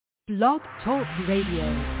Blog Talk Radio.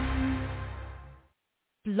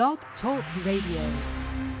 Blog Talk Radio.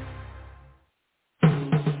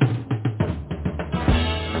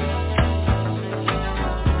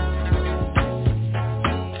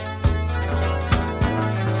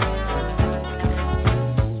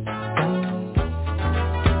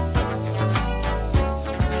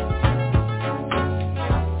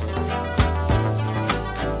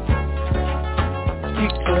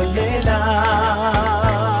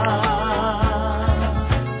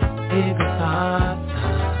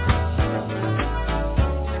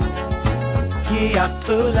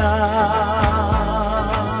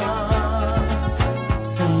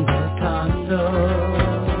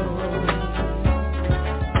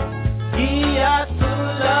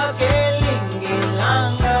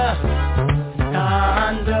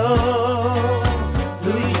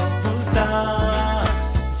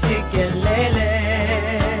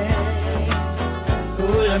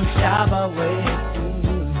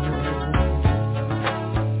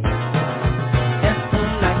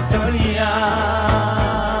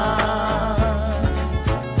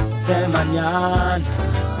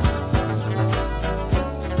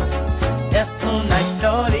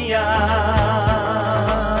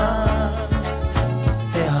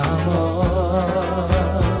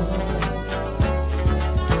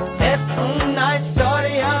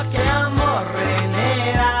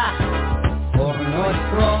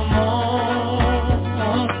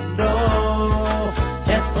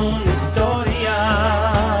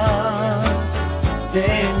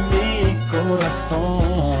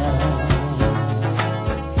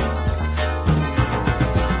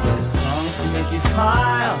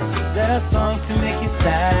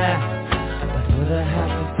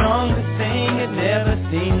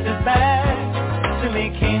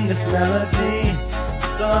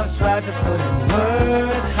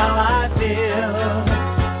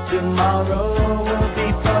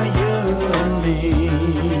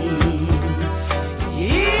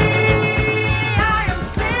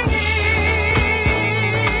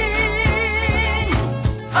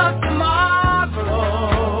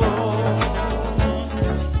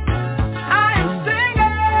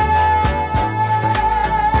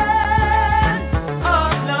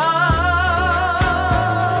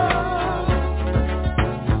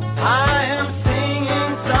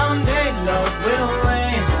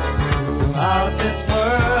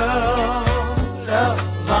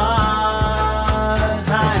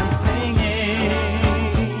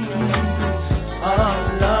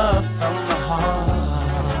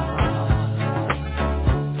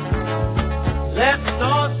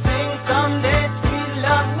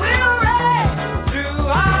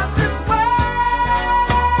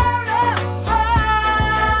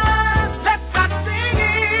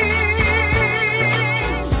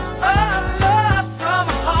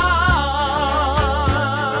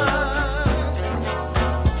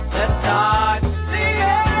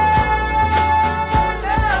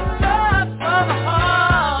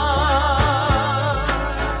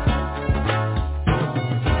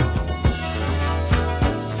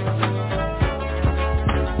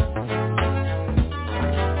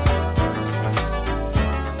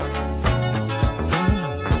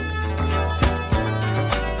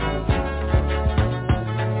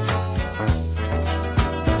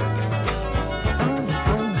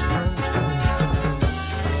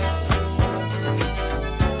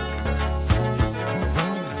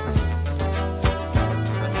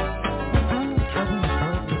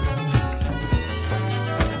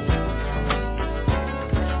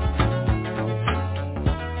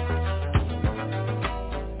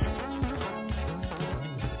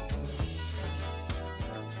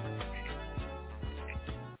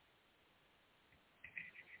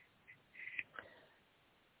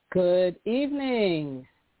 Good evening,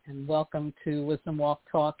 and welcome to Wisdom Walk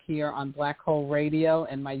Talk here on Black Hole Radio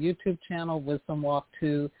and my YouTube channel, Wisdom Walk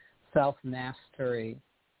 2 Self-Mastery.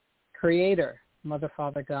 Creator, Mother,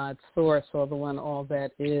 Father, God, Source, all the one, all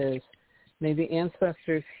that is. May the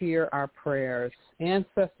ancestors hear our prayers.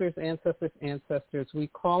 Ancestors, ancestors, ancestors, we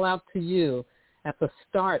call out to you at the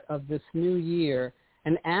start of this new year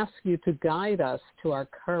and ask you to guide us to our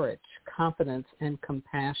courage, confidence, and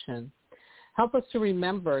compassion. Help us to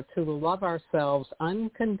remember to love ourselves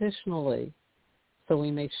unconditionally so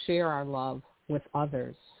we may share our love with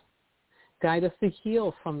others. Guide us to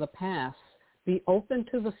heal from the past, be open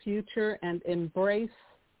to the future, and embrace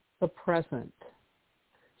the present.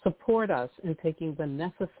 Support us in taking the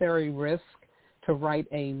necessary risk to write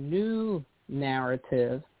a new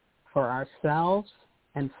narrative for ourselves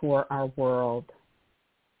and for our world.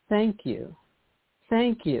 Thank you.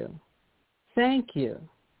 Thank you. Thank you.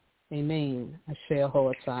 Amen. Asher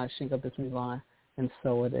Ho'atzah, Shingo Bismillah, and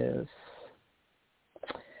so it is.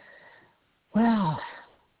 Well,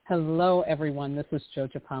 hello, everyone. This is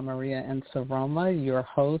Jojopah Maria Nsoroma, your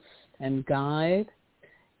host and guide.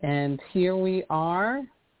 And here we are.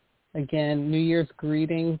 Again, New Year's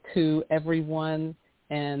greeting to everyone.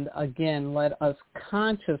 And again, let us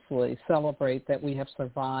consciously celebrate that we have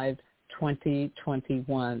survived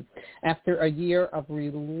 2021. After a year of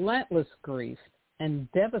relentless grief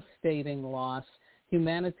and devastating loss,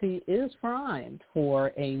 humanity is primed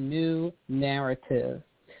for a new narrative.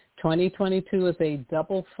 2022 is a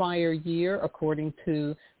double fire year, according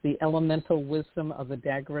to the elemental wisdom of the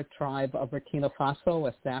Dagara tribe of Burkina Faso,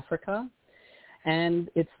 West Africa.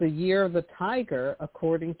 And it's the year of the tiger,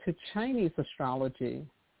 according to Chinese astrology.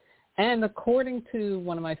 And according to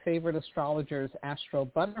one of my favorite astrologers, Astro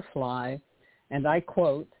Butterfly, and I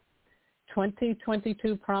quote,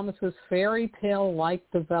 2022 promises fairy tale-like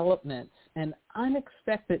developments and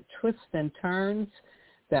unexpected twists and turns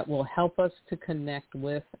that will help us to connect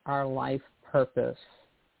with our life purpose.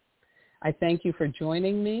 I thank you for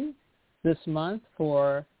joining me this month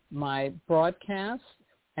for my broadcast,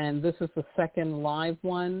 and this is the second live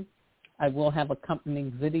one. I will have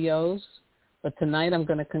accompanying videos, but tonight I'm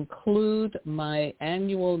going to conclude my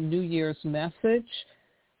annual New Year's message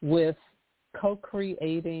with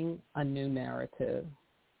co-creating a new narrative.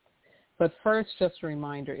 But first, just a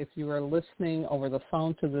reminder, if you are listening over the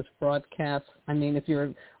phone to this broadcast, if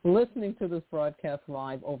you're listening to this broadcast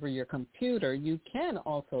live over your computer, you can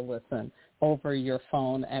also listen over your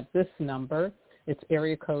phone at this number. It's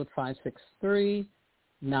area code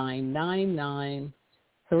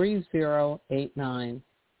 563-999-3089.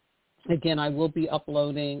 Again, I will be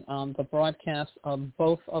uploading the broadcast of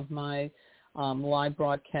both of my live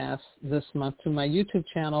broadcasts this month to my YouTube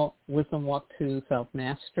channel, Wisdom Walk to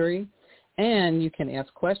Self-Mastery. And you can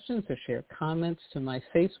ask questions or share comments to my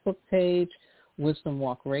Facebook page, Wisdom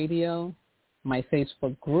Walk Radio, my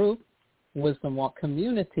Facebook group, Wisdom Walk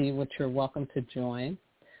Community, which you're welcome to join.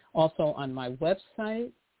 Also on my website,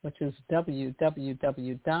 which is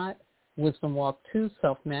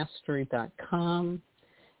www.wisdomwalk2selfmastery.com.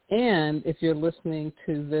 And if you're listening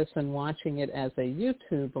to this and watching it as a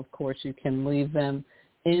YouTube, of course, you can leave them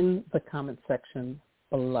in the comment section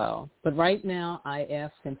below. But right now, I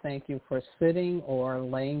ask and thank you for sitting or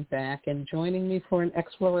laying back and joining me for an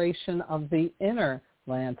exploration of the inner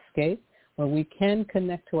landscape where we can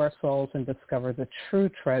connect to our souls and discover the true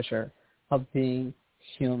treasure of being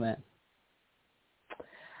human.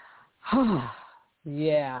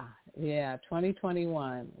 Yeah,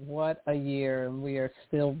 2021. What a year, and we are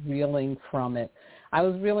still reeling from it. I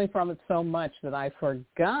was reeling from it so much that I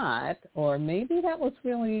forgot, or maybe that was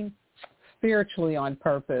really spiritually on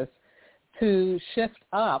purpose, to shift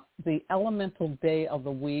up the elemental day of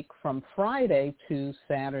the week from Friday to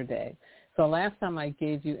Saturday. So last time I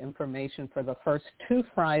gave you information for the first 2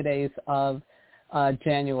 Fridays of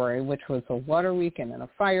January, which was a water week and then a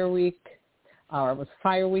fire week, or it was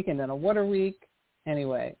fire week and then a water week.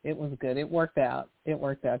 Anyway, it was good. It worked out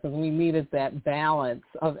because we needed that balance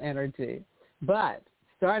of energy. But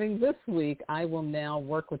starting this week, I will now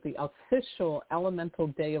work with the official elemental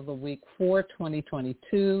day of the week for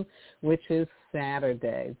 2022, which is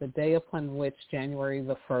Saturday, the day upon which January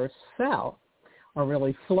the 1st fell, or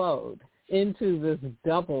really flowed into this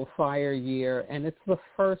double fire year. And it's the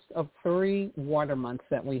first of 3 water months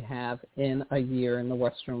that we have in a year in the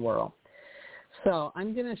Western world. So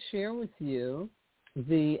I'm going to share with you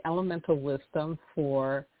the elemental wisdom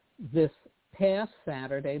for this past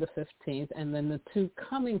Saturday, the 15th, and then the 2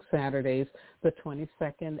 coming Saturdays, the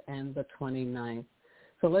 22nd and the 29th.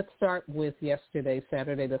 So let's start with yesterday,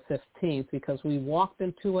 Saturday the 15th, because we walked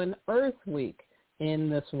into an Earth Week in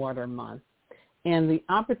this water month. And the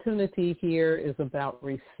opportunity here is about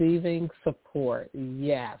receiving support.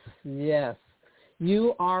 Yes.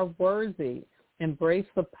 You are worthy. Embrace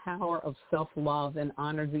the power of self-love and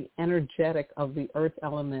honor the energetic of the earth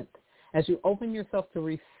element as you open yourself to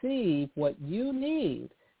receive what you need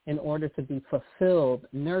in order to be fulfilled,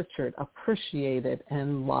 nurtured, appreciated,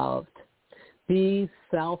 and loved. Be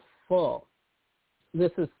self-full.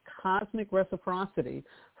 This is cosmic reciprocity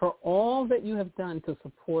for all that you have done to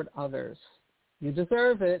support others. You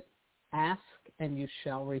deserve it. Ask and you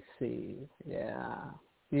shall receive. Yeah,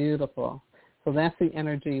 beautiful. So that's the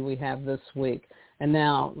energy we have this week. And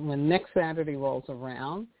now when next Saturday rolls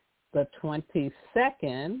around, the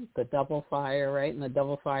 22nd, the double fire, right, and the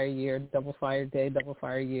double fire year, double fire day, double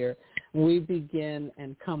fire year, we begin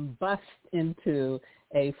and combust into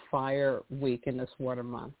a fire week in this water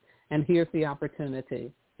month. And here's the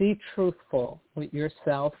opportunity. Be truthful with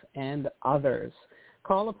yourself and others.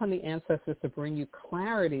 Call upon the ancestors to bring you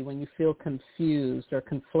clarity when you feel confused or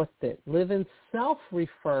conflicted. Live in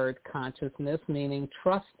self-referred consciousness, meaning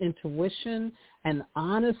trust intuition and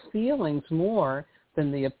honest feelings more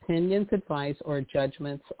than the opinions, advice, or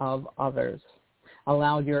judgments of others.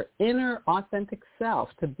 Allow your inner authentic self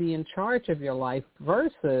to be in charge of your life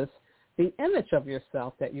versus the image of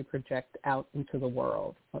yourself that you project out into the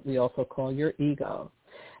world, what we also call your ego.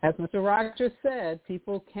 As Mr. Rogers said,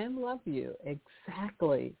 people can love you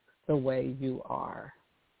exactly the way you are.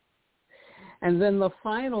 And then the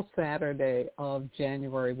final Saturday of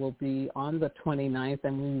January will be on the 29th,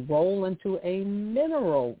 and we roll into a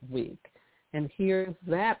mineral week. And here's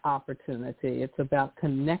that opportunity. It's about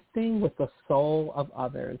connecting with the soul of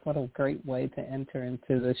others. What a great way to enter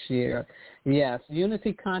into this year. Yes,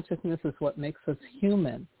 unity consciousness is what makes us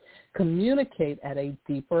human. Communicate at a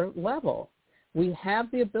deeper level. We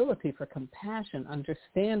have the ability for compassion,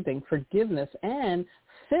 understanding, forgiveness, and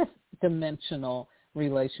fifth-dimensional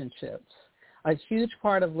relationships. A huge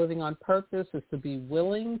part of living on purpose is to be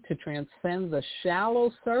willing to transcend the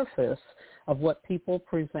shallow surface of what people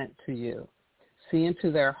present to you. See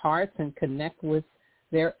into their hearts and connect with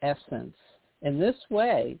their essence. In this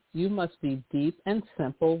way, you must be deep and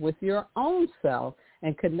simple with your own self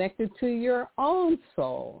and connected to your own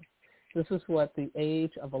soul. This is what the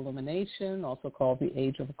age of illumination, also called the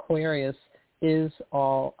age of Aquarius, is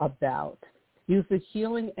all about. Use the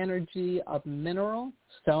healing energy of mineral,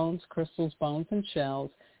 stones, crystals, bones, and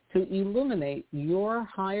shells to illuminate your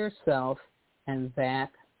higher self and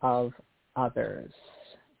that of others.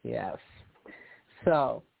 Yes.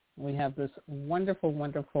 So we have this wonderful,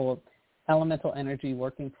 wonderful elemental energy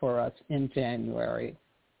working for us in January.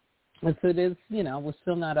 As it is, we're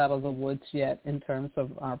still not out of the woods yet in terms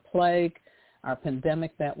of our plague, our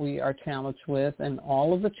pandemic that we are challenged with, and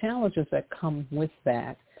all of the challenges that come with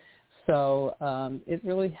that. So it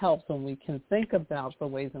really helps when we can think about the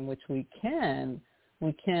ways in which we can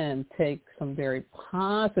take some very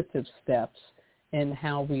positive steps in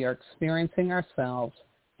how we are experiencing ourselves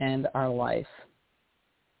and our life.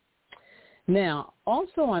 Now,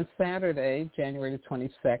 also on Saturday, January the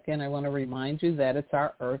 22nd, I want to remind you that it's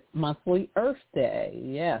our monthly Earth Day.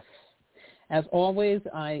 Yes. As always,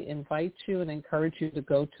 I invite you and encourage you to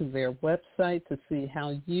go to their website to see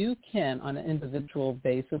how you can, on an individual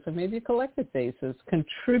basis or maybe a collective basis,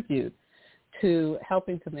 contribute to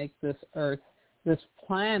helping to make this Earth, this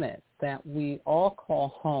planet that we all call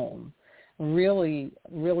home, really,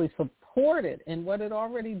 really supported in what it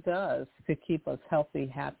already does to keep us healthy,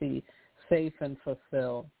 happy, safe, and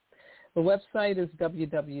fulfilled. The website is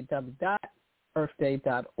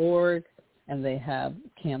www.earthday.org, and they have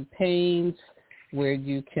campaigns where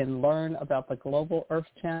you can learn about the Global Earth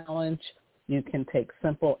Challenge. You can take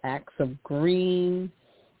simple acts of green.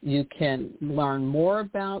 You can learn more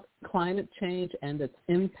about climate change and its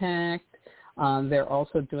impact. They're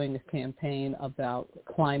also doing a campaign about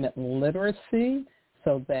climate literacy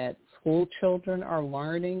so that school children are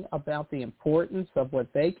learning about the importance of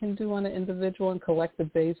what they can do on an individual and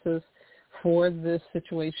collective basis for this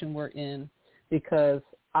situation we're in, because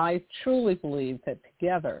I truly believe that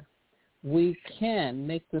together we can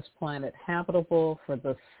make this planet habitable for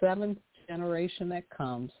the seventh generation that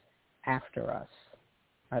comes after us.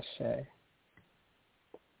 Ashe.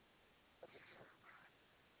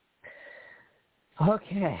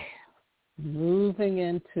 Okay, moving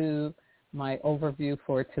into my overview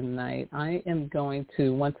for tonight, I am going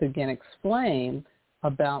to once again explain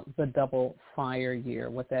about the double fire year,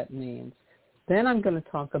 what that means. Then I'm going to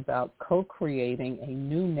talk about co-creating a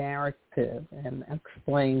new narrative and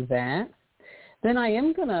explain that. Then I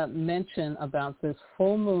am going to mention about this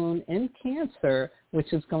full moon in Cancer,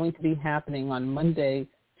 which is going to be happening on Monday,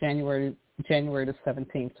 January the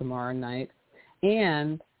 17th, tomorrow night.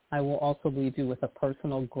 And I will also leave you with a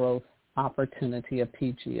personal growth opportunity, a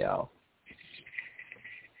PGO.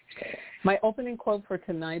 My opening quote for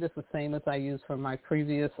tonight is the same as I used for my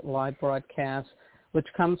previous live broadcast, which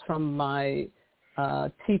comes from my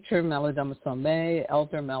teacher, Melodoma Somé,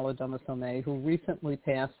 Elder Melodoma Somé, who recently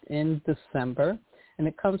passed in December. And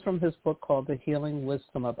it comes from his book called The Healing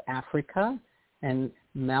Wisdom of Africa. And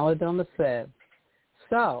Melodoma said,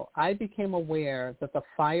 "So I became aware that the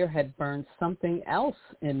fire had burned something else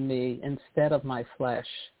in me instead of my flesh.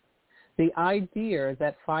 The idea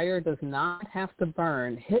that fire does not have to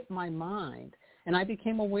burn hit my mind, and I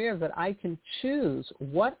became aware that I can choose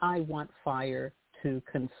what I want fire to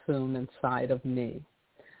consume inside of me.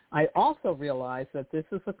 I also realized that this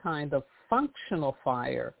is a kind of functional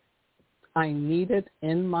fire I needed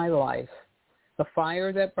in my life, the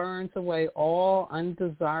fire that burns away all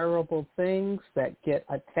undesirable things that get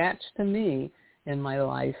attached to me in my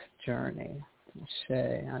life journey.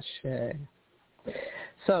 Ashe, ashe.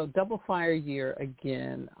 So double fire year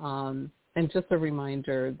again. And just a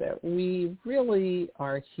reminder that we really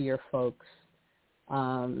are here, folks,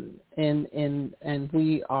 and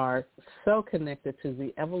we are so connected to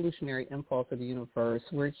the evolutionary impulse of the universe.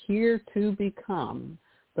 We're here to become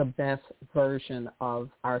the best version of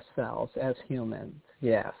ourselves as humans.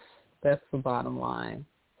 Yes, that's the bottom line.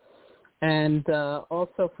 And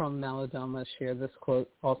also from Nsoroma, share this quote,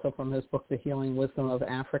 also from his book, The Healing Wisdom of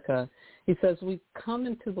Africa. He says, we come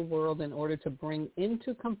into the world in order to bring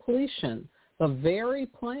into completion the very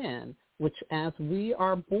plan which, as we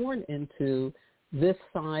are born into this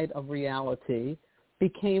side of reality,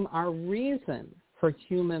 became our reason for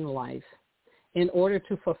human life. In order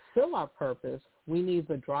to fulfill our purpose, we need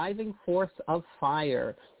the driving force of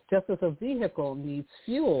fire, just as a vehicle needs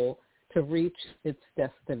fuel to reach its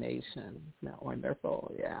destination. Isn't that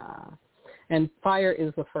wonderful? Yeah. And fire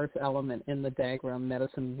is the first element in the diagram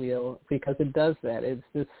medicine wheel because it does that. It's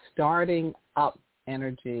this starting up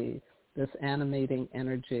energy, this animating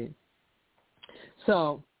energy.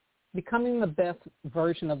 So becoming the best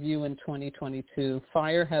version of you in 2022,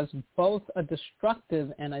 fire has both a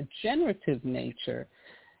destructive and a generative nature.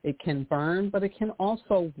 It can burn, but it can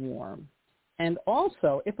also warm. And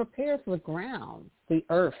also, it prepares the ground, the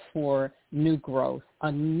earth, for new growth,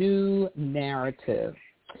 a new narrative.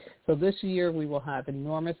 So this year we will have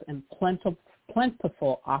enormous and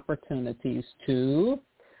plentiful opportunities to,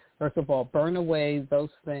 first of all, burn away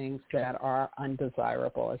those things that are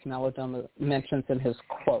undesirable, as Nsoroma mentions in his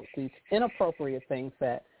quote, these inappropriate things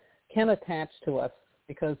that can attach to us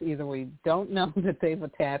because either we don't know that they've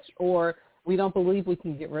attached or we don't believe we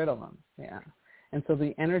can get rid of them. Yeah. And so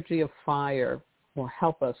the energy of fire will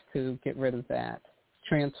help us to get rid of that,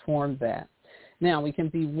 transform that. Now, we can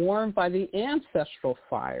be warmed by the ancestral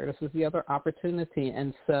fire. This is the other opportunity.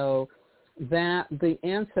 And so that the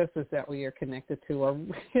ancestors that we are connected to are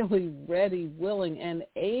really ready, willing, and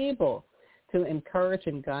able to encourage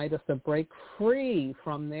and guide us to break free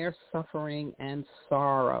from their suffering and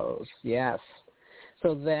sorrows. Yes.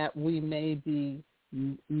 So that we may be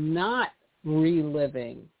not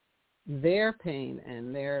reliving their pain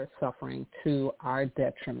and their suffering to our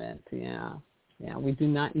detriment. Yeah. We do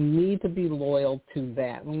not need to be loyal to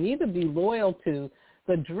that. We need to be loyal to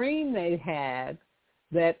the dream they had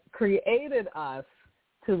that created us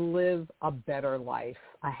to live a better life,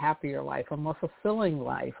 a happier life, a more fulfilling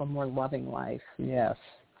life, a more loving life. Yes.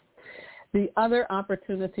 The other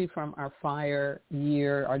opportunity from our fire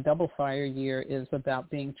year, our double fire year, is about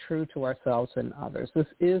being true to ourselves and others. This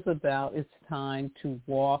is about it's time to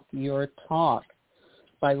walk your talk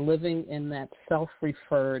by living in that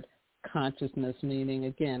self-referred consciousness, meaning,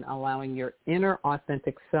 again, allowing your inner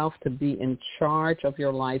authentic self to be in charge of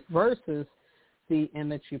your life versus the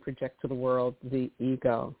image you project to the world, the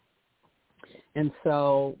ego. And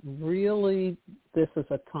so really this is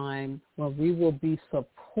a time where we will be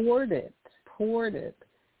supported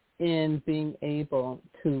in being able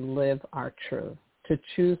to live our truth, to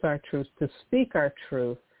choose our truth, to speak our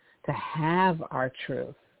truth, to have our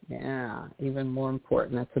truth. Yeah, even more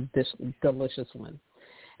important. That's a delicious one.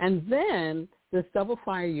 And then this double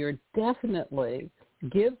fire year definitely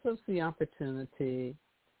gives us the opportunity.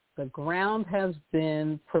 The ground has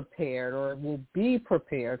been prepared or will be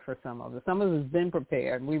prepared for some of us. Some of us have been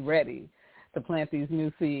prepared. We're ready to plant these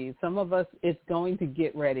new seeds. Some of us, it's going to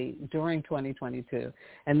get ready during 2022.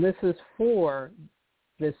 And this is for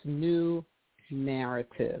this new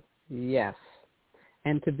narrative. Yes.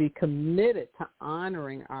 And to be committed to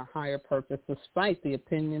honoring our higher purpose despite the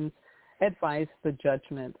opinions, advice, the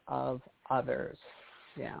judgment of others.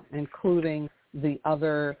 Yeah, including the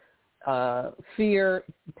other fear,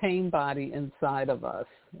 pain body inside of us.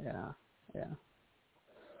 Yeah.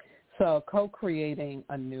 So co-creating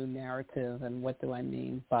a new narrative, and what do I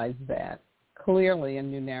mean by that? Clearly, a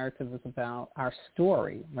new narrative is about our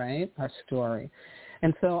story, right? Our story.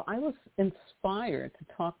 And so I was inspired to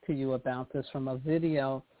talk to you about this from a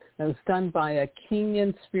video that was done by a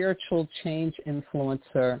Kenyan spiritual change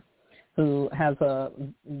influencer who has a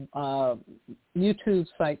YouTube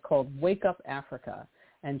site called Wake Up Africa.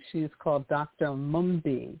 And she's called Dr.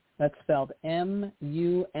 Mumbi. That's spelled Mumbi.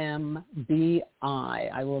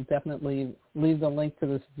 I will definitely leave the link to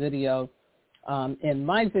this video in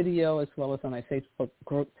my video as well as on my Facebook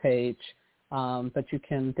group page. But you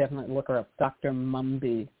can definitely look her up, Dr.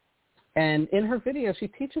 Mumbi. And in her video, she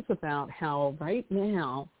teaches about how right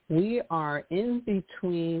now we are in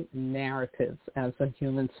between narratives as a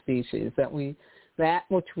human species, that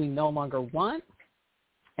which we no longer want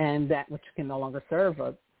and that which can no longer serve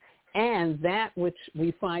us, and that which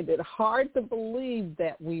we find it hard to believe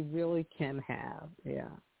that we really can have.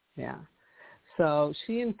 Yeah. So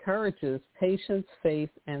she encourages patience, faith,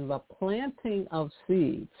 and the planting of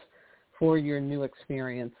seeds for your new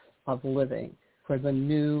experience of living, for the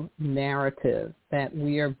new narrative that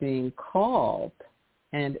we are being called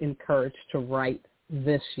and encouraged to write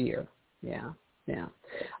this year. Yeah.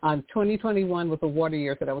 2021 was a water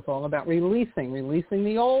year, so that was all about releasing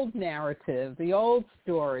the old narrative, the old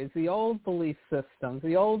stories, the old belief systems,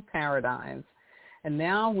 the old paradigms. And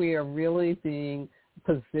now we are really being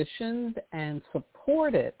positioned and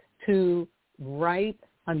supported to write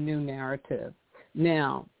a new narrative.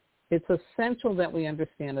 Now, it's essential that we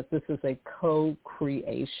understand that this is a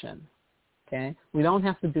co-creation, okay? We don't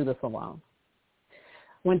have to do this alone.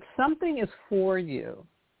 When something is for you,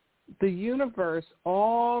 the universe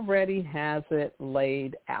already has it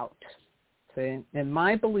laid out. See? In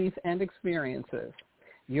my belief and experiences,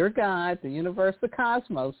 your God, the universe, the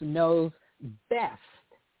cosmos, knows best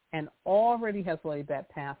and already has laid that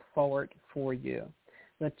path forward for you.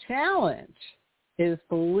 The challenge is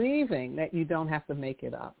believing that you don't have to make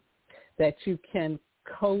it up, that you can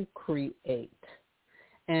co-create.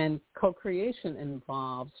 And co-creation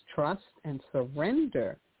involves trust and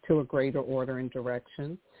surrender to a greater order and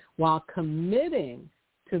direction while committing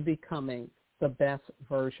to becoming the best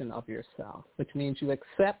version of yourself, which means you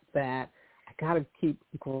accept that I got to keep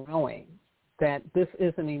growing, that this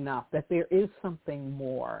isn't enough, that there is something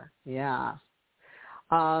more. Yeah.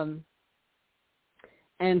 And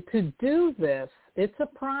to do this, it's a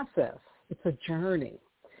process. It's a journey.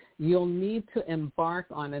 You'll need to embark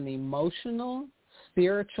on an emotional,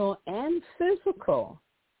 spiritual, and physical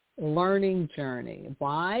learning journey.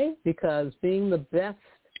 Why? Because being the best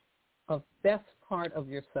part of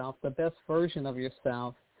yourself, the best version of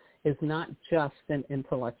yourself, is not just an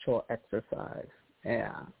intellectual exercise.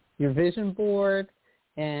 Yeah. Your vision board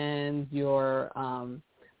and your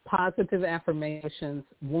positive affirmations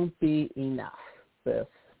won't be enough, sis.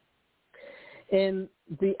 In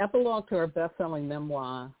the epilogue to her best-selling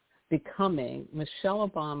memoir, Becoming, Michelle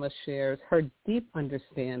Obama shares her deep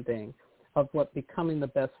understanding of what becoming the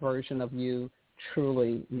best version of you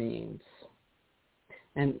truly means.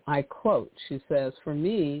 And I quote, she says, "For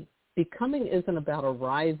me, becoming isn't about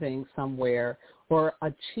arriving somewhere or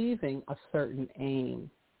achieving a certain aim.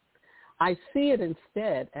 I see it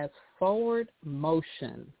instead as forward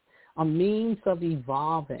motion, a means of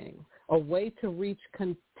evolving, a way to reach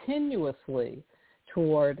continuously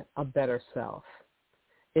toward a better self.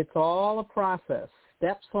 It's all a process,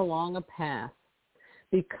 steps along a path.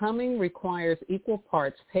 Becoming requires equal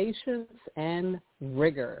parts patience and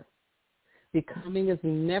rigor. Becoming is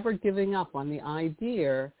never giving up on the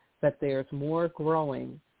idea that there's more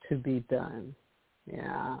growing to be done."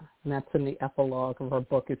 Yeah, and that's in the epilogue of her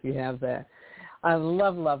book if you have that. I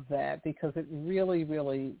love that because it really,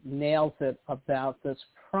 really nails it about this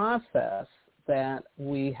process that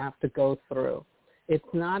we have to go through.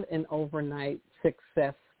 It's not an overnight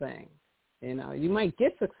success thing. You know, you might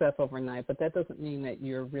get success overnight, but that doesn't mean that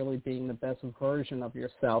you're really being the best version of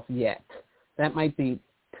yourself yet. That might be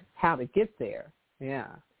how to get there,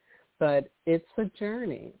 yeah. But it's a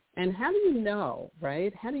journey. And how do you know,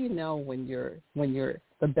 right? How do you know when you're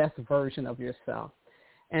the best version of yourself?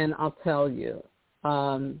 And I'll tell you,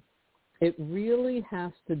 it really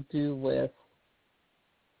has to do with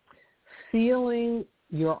feeling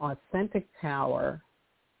your authentic power,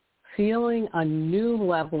 feeling a new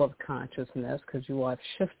level of consciousness because you have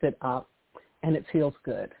shifted up, and it feels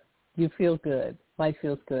good. You feel good. Life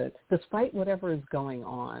feels good, despite whatever is going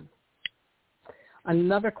on.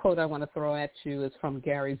 Another quote I want to throw at you is from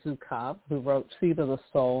Gary Zukav, who wrote Seed of the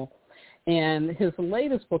Soul. And his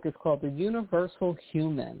latest book is called The Universal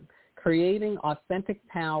Human, Creating Authentic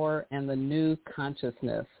Power and the New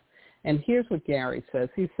Consciousness. And here's what Gary says.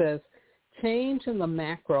 He says, change in the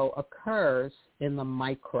macro occurs in the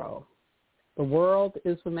micro. The world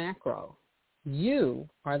is the macro. You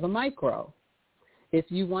are the micro. If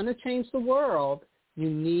you want to change the world,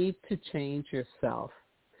 you need to change yourself.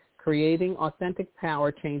 Creating authentic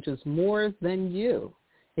power changes more than you.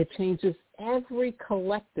 It changes every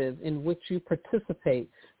collective in which you participate,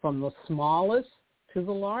 from the smallest to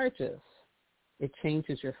the largest. It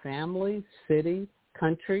changes your family, city,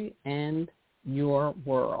 country, and your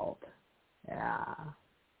world. Yeah.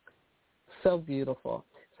 So beautiful.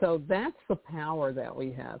 So that's the power that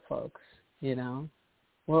we have, folks. You know,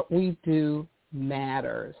 what we do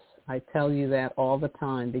matters. I tell you that all the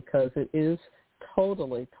time because it is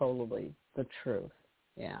totally the truth.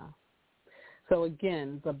 Yeah. So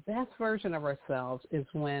again, the best version of ourselves is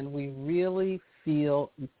when we really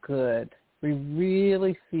feel good We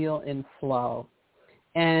really feel in flow.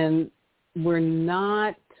 And we're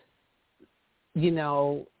not,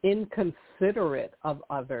 inconsiderate of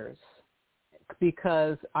others,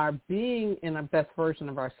 because our being in our best version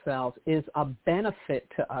of ourselves is a benefit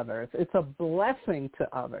to others. It's a blessing to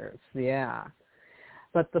others, yeah.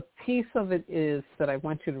 But the piece of it is that I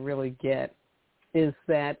want you to really get is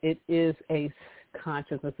that it is a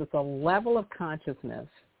consciousness. It's a level of consciousness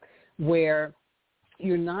where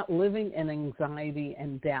you're not living in anxiety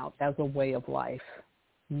and doubt as a way of life.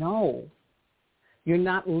 No. You're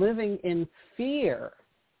not living in fear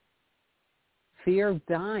of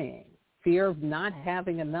dying, fear of not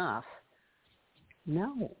having enough.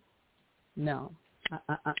 No.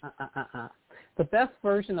 The best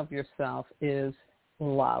version of yourself is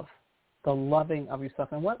love, the loving of yourself.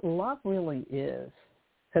 And what love really is,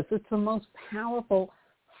 because it's the most powerful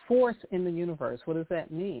force in the universe. What does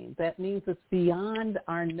that mean? That means it's beyond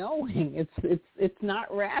our knowing. It's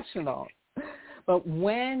not rational. But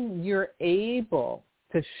when you're able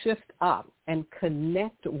to shift up and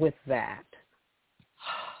connect with that,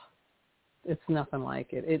 it's nothing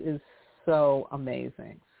like it. It is so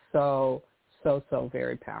amazing. So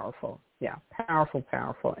very powerful. Yeah,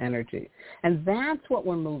 powerful energy. And that's what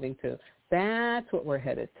we're moving to. That's what we're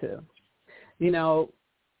headed to.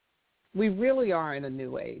 We really are in a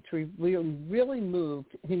new age. We really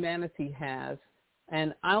moved, humanity has,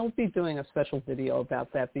 and I'll be doing a special video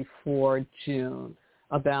about that before June,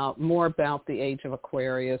 more about the age of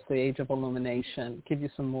Aquarius, the age of illumination, give you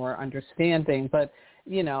some more understanding. But,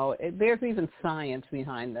 there's even science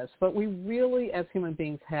behind this. But we really, as human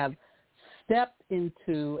beings, have stepped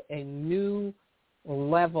into a new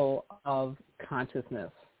level of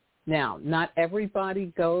consciousness. Now, not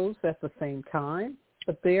everybody goes at the same time,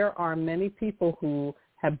 but there are many people who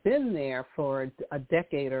have been there for a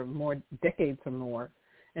decade or more, decades or more,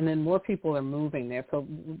 and then more people are moving there. So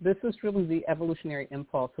this is really the evolutionary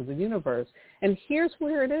impulse of the universe. And here's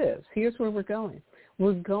where it is. Here's where we're going.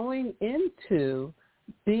 We're going into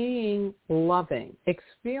being loving,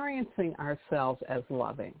 experiencing ourselves as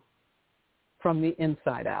loving from the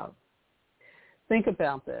inside out. Think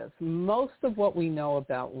about this. Most of what we know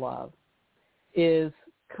about love is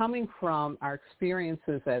coming from our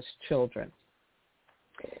experiences as children.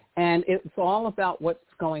 And it's all about what's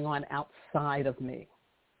going on outside of me,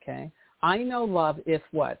 okay? I know love if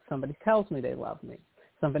what? Somebody tells me they love me.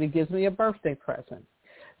 Somebody gives me a birthday present.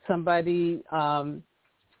 Somebody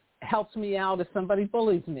helps me out if somebody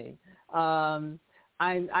bullies me.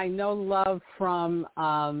 I know love from,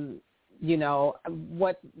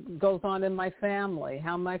 what goes on in my family,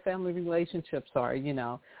 how my family relationships are,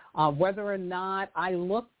 whether or not I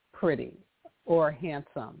look pretty or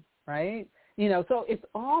handsome, right? So it's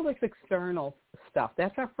all this external stuff.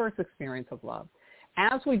 That's our first experience of love.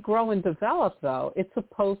 As we grow and develop, though, it's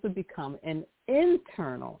supposed to become an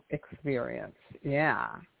internal experience. Yeah.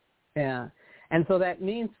 And so that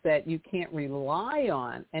means that you can't rely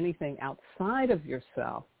on anything outside of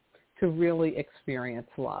yourself to really experience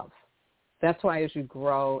love. That's why as you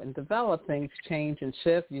grow and develop, things change and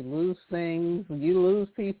shift. You lose things, you lose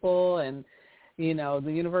people, and, the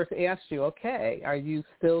universe asks you, okay, are you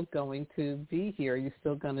still going to be here? Are you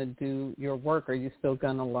still going to do your work? Are you still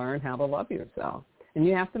going to learn how to love yourself? And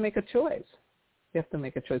you have to make a choice. You have to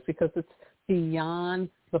make a choice because it's beyond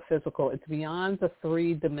the physical. It's beyond the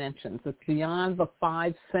 3 dimensions. It's beyond the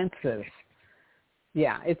 5 senses.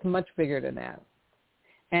 Yeah, it's much bigger than that.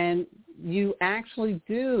 And you actually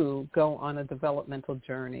do go on a developmental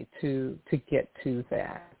journey to get to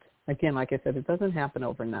that. Again, like I said, it doesn't happen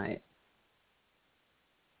overnight.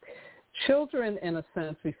 Children, in a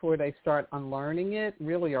sense, before they start unlearning it,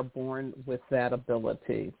 really are born with that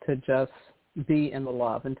ability to just be in the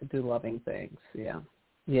love and to do loving things.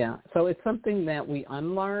 Yeah. So it's something that we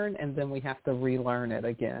unlearn, and then we have to relearn it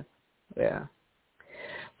again. Yeah.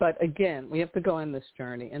 But again, we have to go on this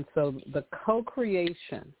journey. And so the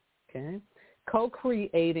co-creation, okay,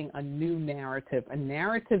 co-creating a new narrative, a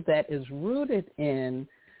narrative that is rooted in,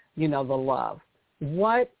 the love.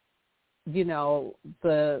 What,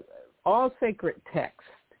 the all sacred text,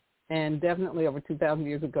 and definitely over 2,000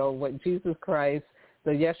 years ago, what Jesus Christ,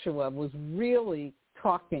 the Yeshua, was really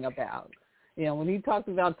talking about. When he talked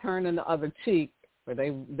about turning the other cheek, or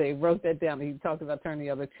they wrote that down, he talked about turning the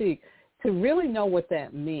other cheek. To really know what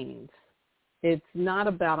that means, it's not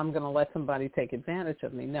about I'm going to let somebody take advantage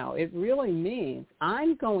of me. No, it really means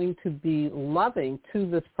I'm going to be loving to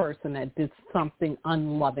this person that did something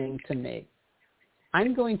unloving to me.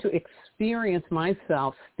 I'm going to experience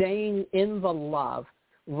myself staying in the love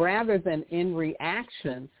rather than in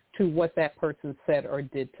reaction to what that person said or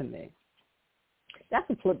did to me. That's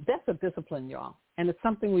a discipline, y'all. And it's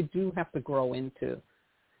something we do have to grow into,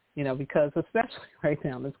 because especially right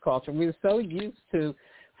now in this culture, we're so used to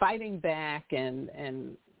fighting back and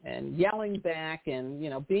yelling back and,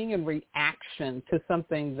 being in reaction to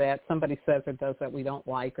something that somebody says or does that we don't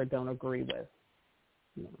like or don't agree with.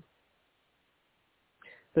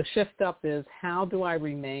 The shift up is, how do I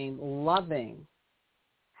remain loving?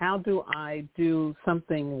 How do I do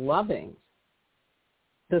something loving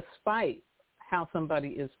despite how somebody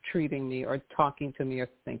is treating me or talking to me or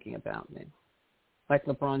thinking about me? Like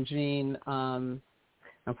LeBron Jean, I'm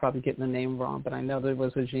probably getting the name wrong, but I know there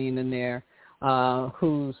was a Jean in there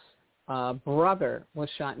whose brother was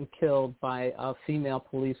shot and killed by a female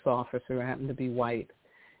police officer who happened to be white.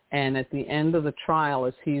 And at the end of the trial,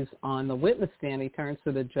 as he's on the witness stand, he turns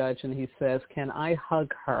to the judge and he says, "Can I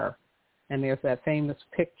hug her?" And there's that famous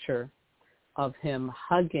picture of him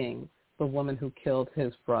hugging the woman who killed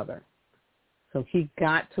his brother. So he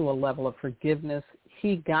got to a level of forgiveness.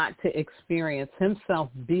 He got to experience himself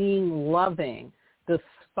being loving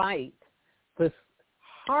despite this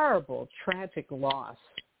horrible, tragic loss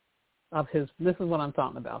of his. This is what I'm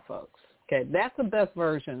talking about, folks. Okay, that's the best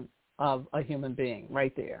version of a human being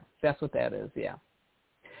right there. That's what that is, yeah.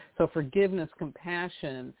 So forgiveness,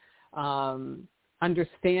 compassion,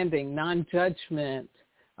 understanding, non-judgment.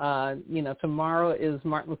 Tomorrow is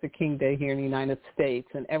Martin Luther King Day here in the United States,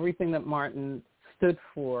 and everything that Martin stood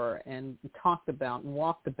for and talked about and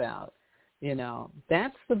walked about,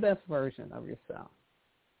 that's the best version of yourself.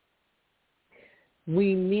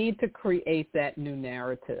 We need to create that new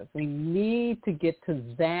narrative. We need to get to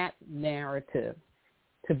that narrative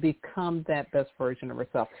to become that best version of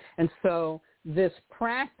ourselves. And so this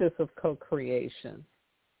practice of co-creation,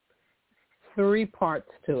 3 parts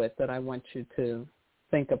to it that I want you to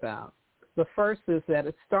think about. The first is that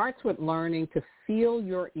it starts with learning to feel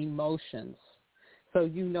your emotions, so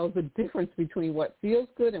you know the difference between what feels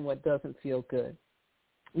good and what doesn't feel good.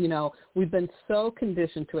 We've been so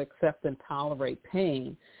conditioned to accept and tolerate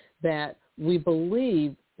pain that we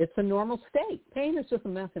believe it's a normal state. Pain is just a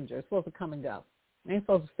messenger. It's supposed to come and go. It ain't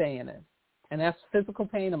supposed to stay in it. And that's physical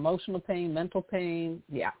pain, emotional pain, mental pain,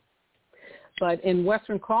 yeah. But in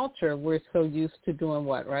Western culture, we're so used to doing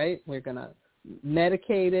what, right? We're going to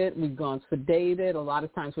medicate it. We've gone sedated. A lot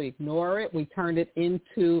of times we ignore it. We turn it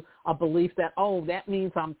into a belief that, that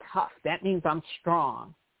means I'm tough. That means I'm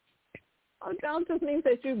strong. Oh, that just means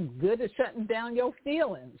that you're good at shutting down your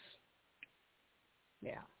feelings.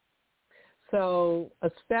 Yeah. So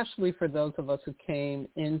especially for those of us who came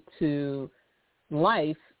into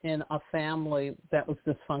life in a family that was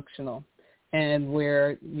dysfunctional and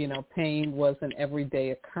where, pain was an everyday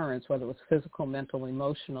occurrence, whether it was physical, mental,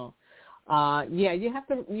 emotional. You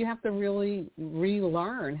have to really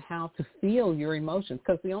relearn how to feel your emotions,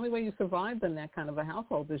 because the only way you survive in that kind of a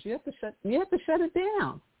household is you have to shut it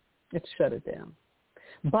down. It's shut it down.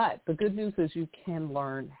 But the good news is you can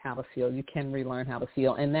learn how to feel. You can relearn how to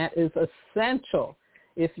feel, and that is essential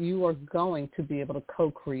if you are going to be able to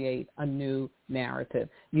co-create a new narrative.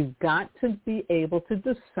 You've got to be able to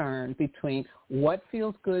discern between what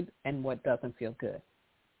feels good and what doesn't feel good.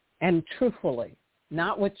 And truthfully,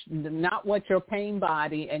 not what your pain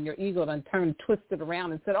body and your ego done turned twisted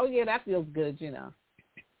around and said, "Oh yeah, that feels good,"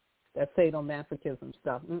 That sadomasochism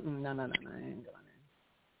stuff. No, I ain't doing it.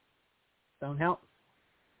 Don't help.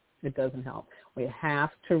 It doesn't help. We have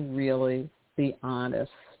to really be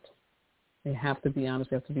honest. We have to be honest.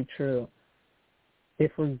 We have to be true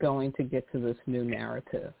if we're going to get to this new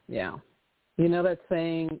narrative. Yeah. You know that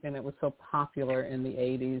saying, and it was so popular in the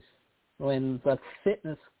 80s when the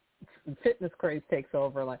fitness craze takes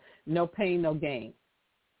over, like, no pain, no gain.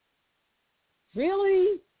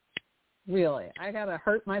 Really? I got to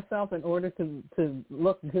hurt myself in order to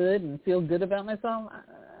look good and feel good about myself?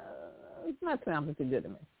 It's not sounding too good to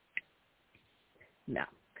me. No.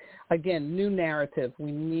 Again, new narrative.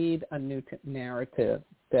 We need a new narrative,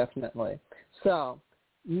 definitely. So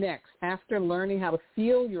next, after learning how to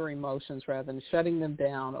feel your emotions rather than shutting them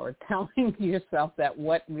down or telling yourself that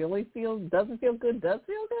what really doesn't feel good does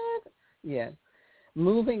feel good, yeah,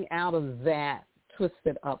 moving out of that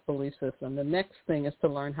twisted up belief system, the next thing is to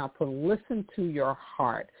learn how to listen to your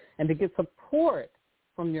heart and to get support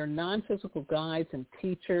from your non-physical guides and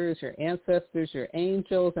teachers, your ancestors, your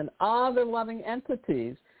angels, and other loving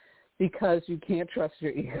entities, because you can't trust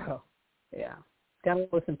your ego. Yeah. Got to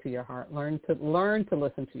listen to your heart. Learn to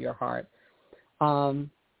listen to your heart. And,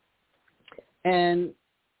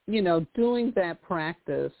 doing that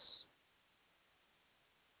practice,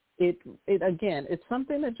 it's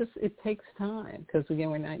something that it takes time, because, again,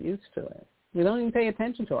 we're not used to it. We don't even pay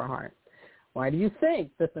attention to our heart. Why do you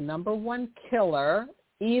think that the number one killer,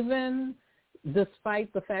 even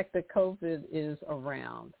despite the fact that COVID is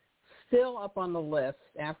around, still up on the list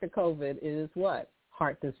after COVID is what?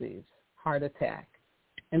 Heart disease, heart attack.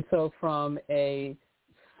 And so from a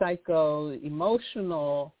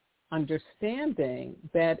psycho-emotional understanding,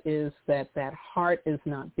 that is that heart is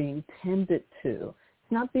not being tended to,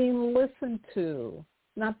 it's not being listened to,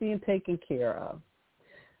 not being taken care of.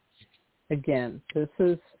 Again, this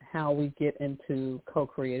is how we get into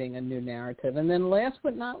co-creating a new narrative. And then last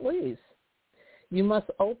but not least, you must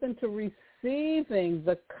open to receiving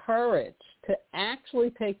the courage to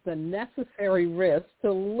actually take the necessary risk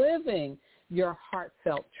to living your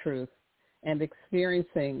heartfelt truth and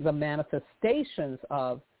experiencing the manifestations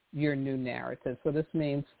of your new narrative. So this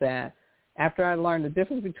means that after I learned the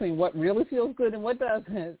difference between what really feels good and what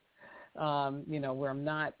doesn't, where I'm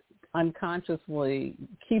not unconsciously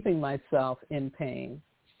keeping myself in pain,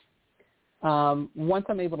 once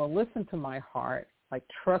I'm able to listen to my heart, like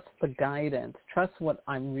trust the guidance, trust what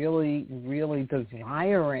I'm really, really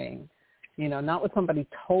desiring, not what somebody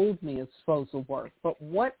told me is supposed to work, but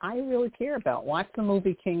what I really care about. Watch the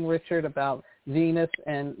movie King Richard about Venus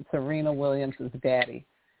and Serena Williams' daddy,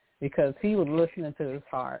 because he was listening to his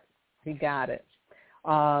heart. He got it.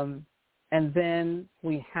 And then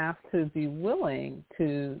we have to be willing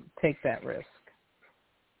to take that risk.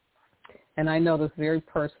 And I know this very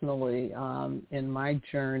personally in my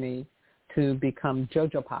journey to become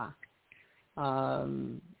Jojopah.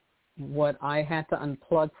 What I had to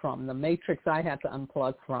unplug from, the matrix I had to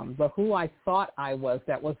unplug from, the who I thought I was,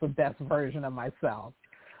 that was the best version of myself.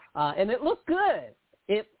 And it looked good.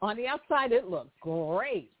 On the outside, it looked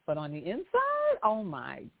great. But on the inside, oh,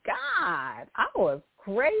 my God, I was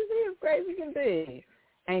crazy as crazy can be.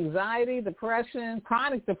 Anxiety, depression,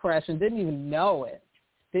 chronic depression, didn't even know it.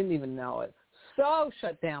 So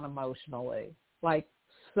shut down emotionally, like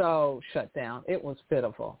so shut down. It was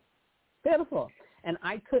pitiful. And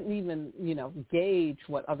I couldn't even, gauge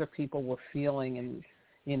what other people were feeling and,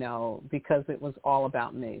 because it was all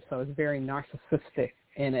about me. So it was very narcissistic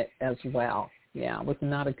in it as well. Yeah, it was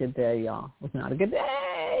not a good day, y'all. It was not a good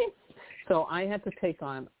day. So I had to take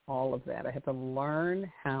on all of that. I had to learn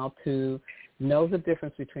how to know the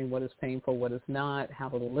difference between what is painful, what is not, how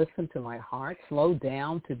to listen to my heart, slow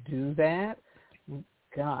down to do that.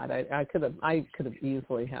 God, I could have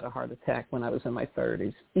easily had a heart attack when I was in my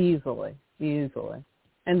 30s, easily.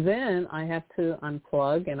 And then I had to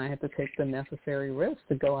unplug, and I had to take the necessary risks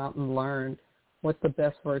to go out and learn what the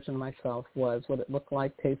best version of myself was, what it looked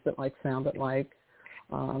like, tasted like, sounded like,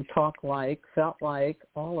 talked like, felt like,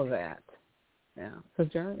 all of that. Yeah, it's a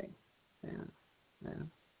journey. Yeah.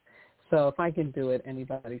 So if I can do it,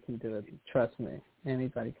 anybody can do it. Trust me,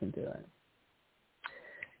 anybody can do it.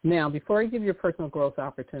 Now, before I give you a personal growth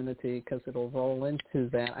opportunity, because it'll roll into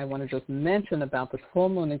that, I want to just mention about this full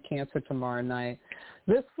moon in Cancer tomorrow night.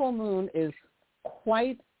 This full moon is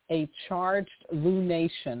quite a charged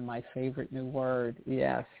lunation, my favorite new word,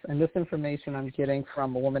 yes. And this information I'm getting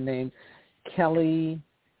from a woman named Kelly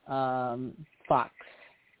Fox,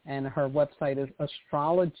 and her website is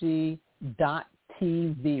astrology.tv,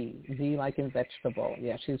 V like in vegetable.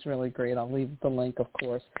 Yeah, she's really great. I'll leave the link, of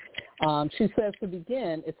course. She says to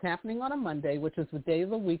begin, it's happening on a Monday, which is the day of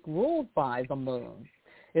the week ruled by the moon.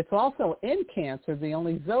 It's also in Cancer, the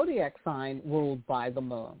only zodiac sign ruled by the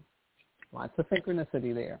moon. Lots of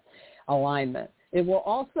synchronicity there, alignment. It will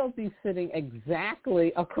also be sitting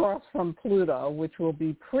exactly across from Pluto, which will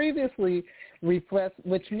be previously repressed,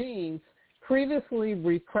 which means previously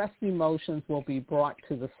repressed emotions will be brought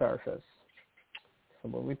to the surface. So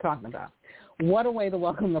what are we talking about? What a way to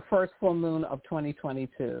welcome the first full moon of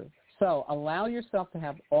 2022. So allow yourself to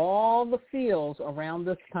have all the feels around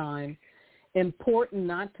this time. Important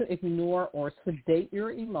not to ignore or sedate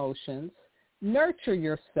your emotions. Nurture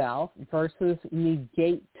yourself versus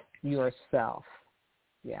negate yourself.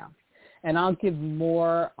 Yeah. And I'll give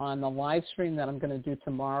more on the live stream that I'm going to do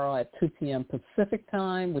tomorrow at 2 p.m. Pacific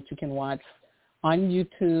time, which you can watch on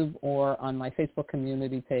YouTube or on my Facebook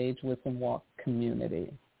community page, Wisdom Walk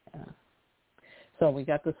Community. Yeah. So we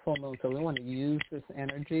got this full moon, so we want to use this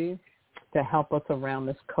energy to help us around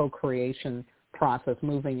this co-creation process,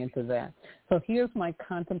 moving into that. So here's my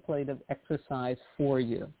contemplative exercise for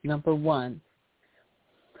you. Number one,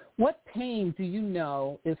 what pain do you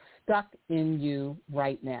know is stuck in you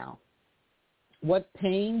right now? What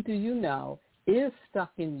pain do you know is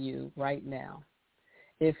stuck in you right now?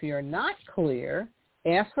 If you're not clear,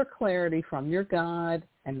 ask for clarity from your God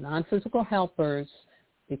and non-physical helpers.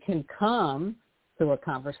 It can come through a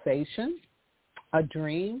conversation, a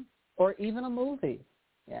dream, or even a movie.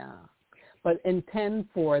 Yeah. but intend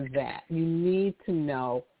for that. You need to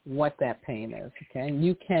know what that pain is, okay? And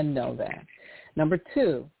you can know that. Number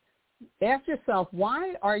 2, ask yourself,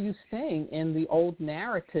 why are you staying in the old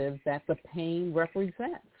narrative that the pain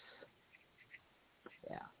represents?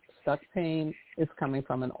 Yeah, stuck pain is coming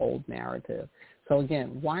from an old narrative. So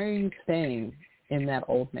again, why are you staying in that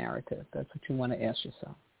old narrative? That's what you want to ask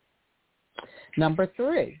yourself. Number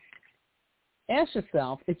 3, ask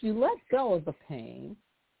yourself, if you let go of the pain,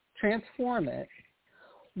 transform it,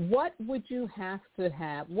 what would you have to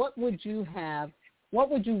have, what would you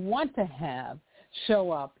want to have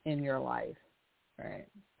show up in your life, right?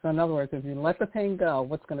 So in other words, if you let the pain go,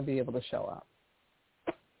 what's going to be able to show up?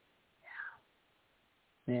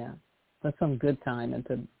 Yeah. Put some good time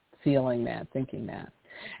into feeling that, thinking that.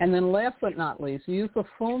 And then last but not least, use the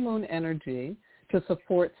full moon energy to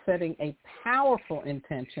support setting a powerful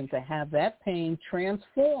intention to have that pain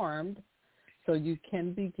transformed so you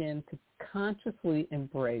can begin to consciously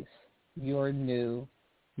embrace your new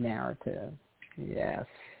narrative. Yes,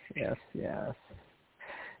 yes, yes.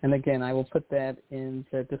 And again, I will put that in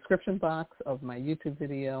the description box of my YouTube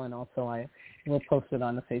video, and also I will post it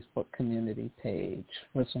on the Facebook community page,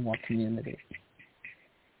 Wisdom Walk Community.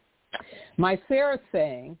 My Sarah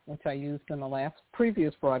saying, which I used in the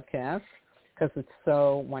previous broadcast, because it's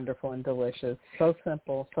so wonderful and delicious, so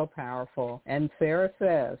simple, so powerful. And Sarah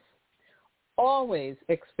says, always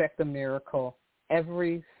expect a miracle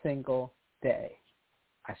every single day.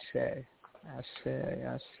 Ashe, ashe,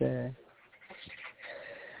 ashe.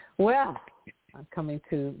 Well, I'm coming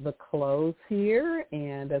to the close here,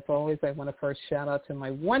 and as always, I want to first shout out to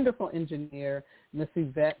my wonderful engineer, Miss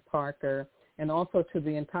Yvette Parker, and also to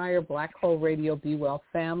the entire Black Hole Radio Be Well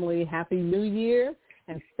family. Happy New Year,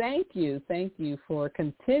 and thank you for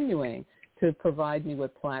continuing to provide me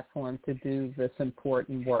with platform to do this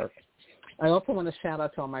important work. I also want to shout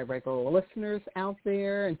out to all my regular listeners out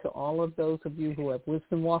there and to all of those of you who have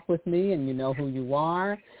Wisdom Walk with me, and you know who you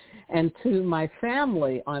are, and to my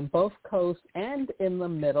family on both coasts and in the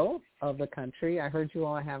middle of the country. I heard you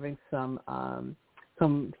all are having some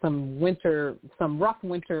rough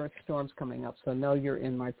winter storms coming up, so know you're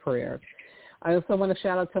in my prayers. I also want to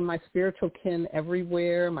shout out to my spiritual kin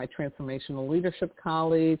everywhere, my transformational leadership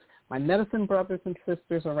colleagues, my medicine brothers and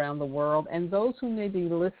sisters around the world, and those who may be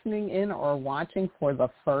listening in or watching for the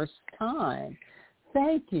first time.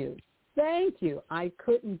 Thank you. Thank you. I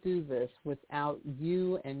couldn't do this without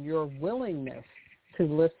you and your willingness to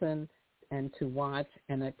listen and to watch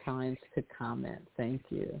and at times to comment. Thank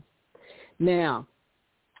you. Now,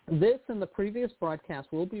 this and the previous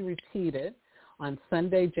broadcast will be repeated on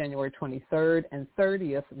Sunday, January 23rd and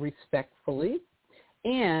 30th, respectfully.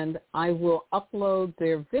 And I will upload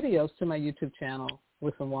their videos to my YouTube channel,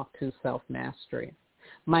 Wisdom Walk to Self-Mastery.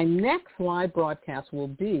 My next live broadcast will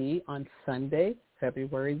be on Sunday,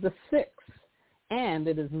 February the 6th. And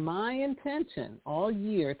it is my intention all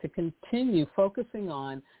year to continue focusing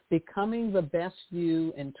on becoming the best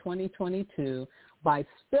you in 2022 by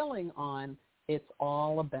spilling on It's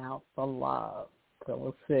All About the Love. So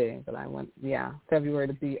we'll see. But I want, February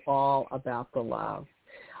to be all about the love.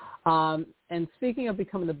 And speaking of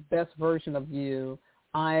becoming the best version of you,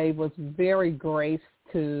 I was very graced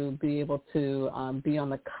to be able to be on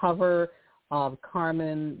the cover of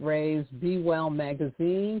Carmen Ray's Be Well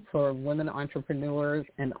magazine for women entrepreneurs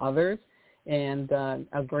and others, and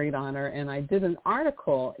a great honor. And I did an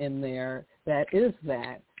article in there that is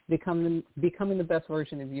becoming the best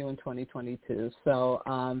version of you in 2022. So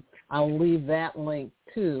I'll leave that link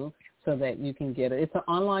too so that you can get it. It's an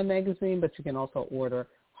online magazine, but you can also order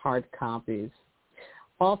hard copies.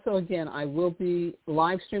 Also, again, I will be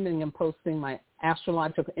live streaming and posting my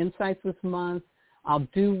astrological insights this month. I'll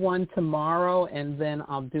do one tomorrow, and then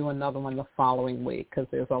I'll do another one the following week because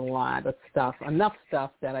there's a lot of stuff, enough stuff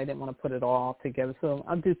that I didn't want to put it all together. So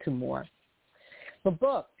I'll do 2 more. The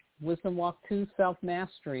book, Wisdom Walk to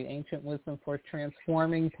Self-Mastery, Ancient Wisdom for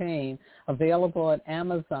Transforming Pain, available at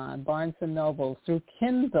Amazon, Barnes & Noble, through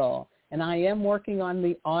Kindle. And I am working on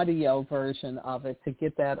the audio version of it to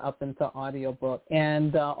get that up into audiobook,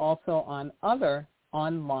 and also on other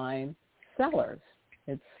online sellers.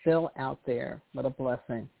 It's still out there. What a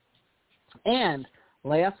blessing. And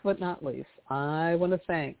last but not least, I want to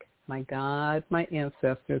thank my God, my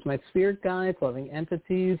ancestors, my spirit guides, loving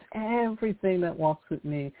entities, everything that walks with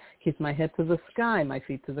me, keeps my head to the sky, my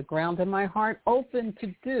feet to the ground, and my heart open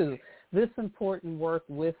to do this important work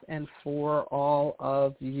with and for all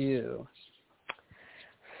of you.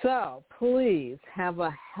 So please have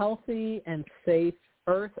a healthy and safe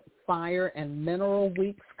earth, fire, and mineral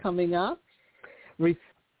weeks coming up.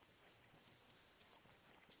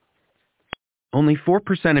 Only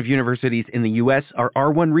 4% of universities in the U.S. are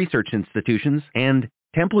R1 research institutions, and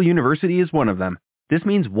Temple University is one of them. This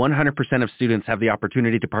means 100% of students have the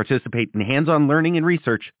opportunity to participate in hands-on learning and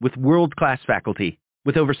research with world-class faculty.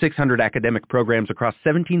 With over 600 academic programs across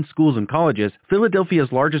 17 schools and colleges,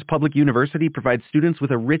 Philadelphia's largest public university provides students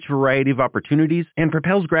with a rich variety of opportunities and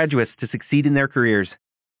propels graduates to succeed in their careers.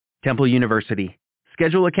 Temple University.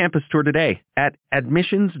 Schedule a campus tour today at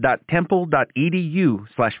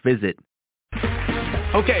admissions.temple.edu/visit.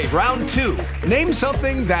 Okay, round 2. Name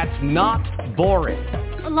something that's not boring.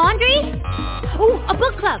 A laundry? Ooh, a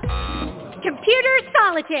book club. Computer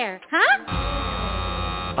solitaire, huh?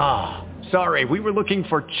 Ah, sorry, we were looking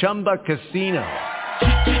for Chumba Casino.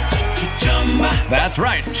 That's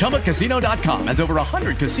right, ChumbaCasino.com has over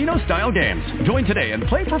 100 casino-style games. Join today and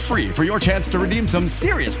play for free for your chance to redeem some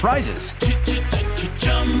serious prizes.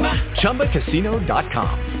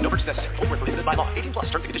 ChumbaCasino.com. No purchase necessary. Void where prohibited by law. 18+.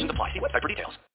 Terms and conditions apply. See website for details.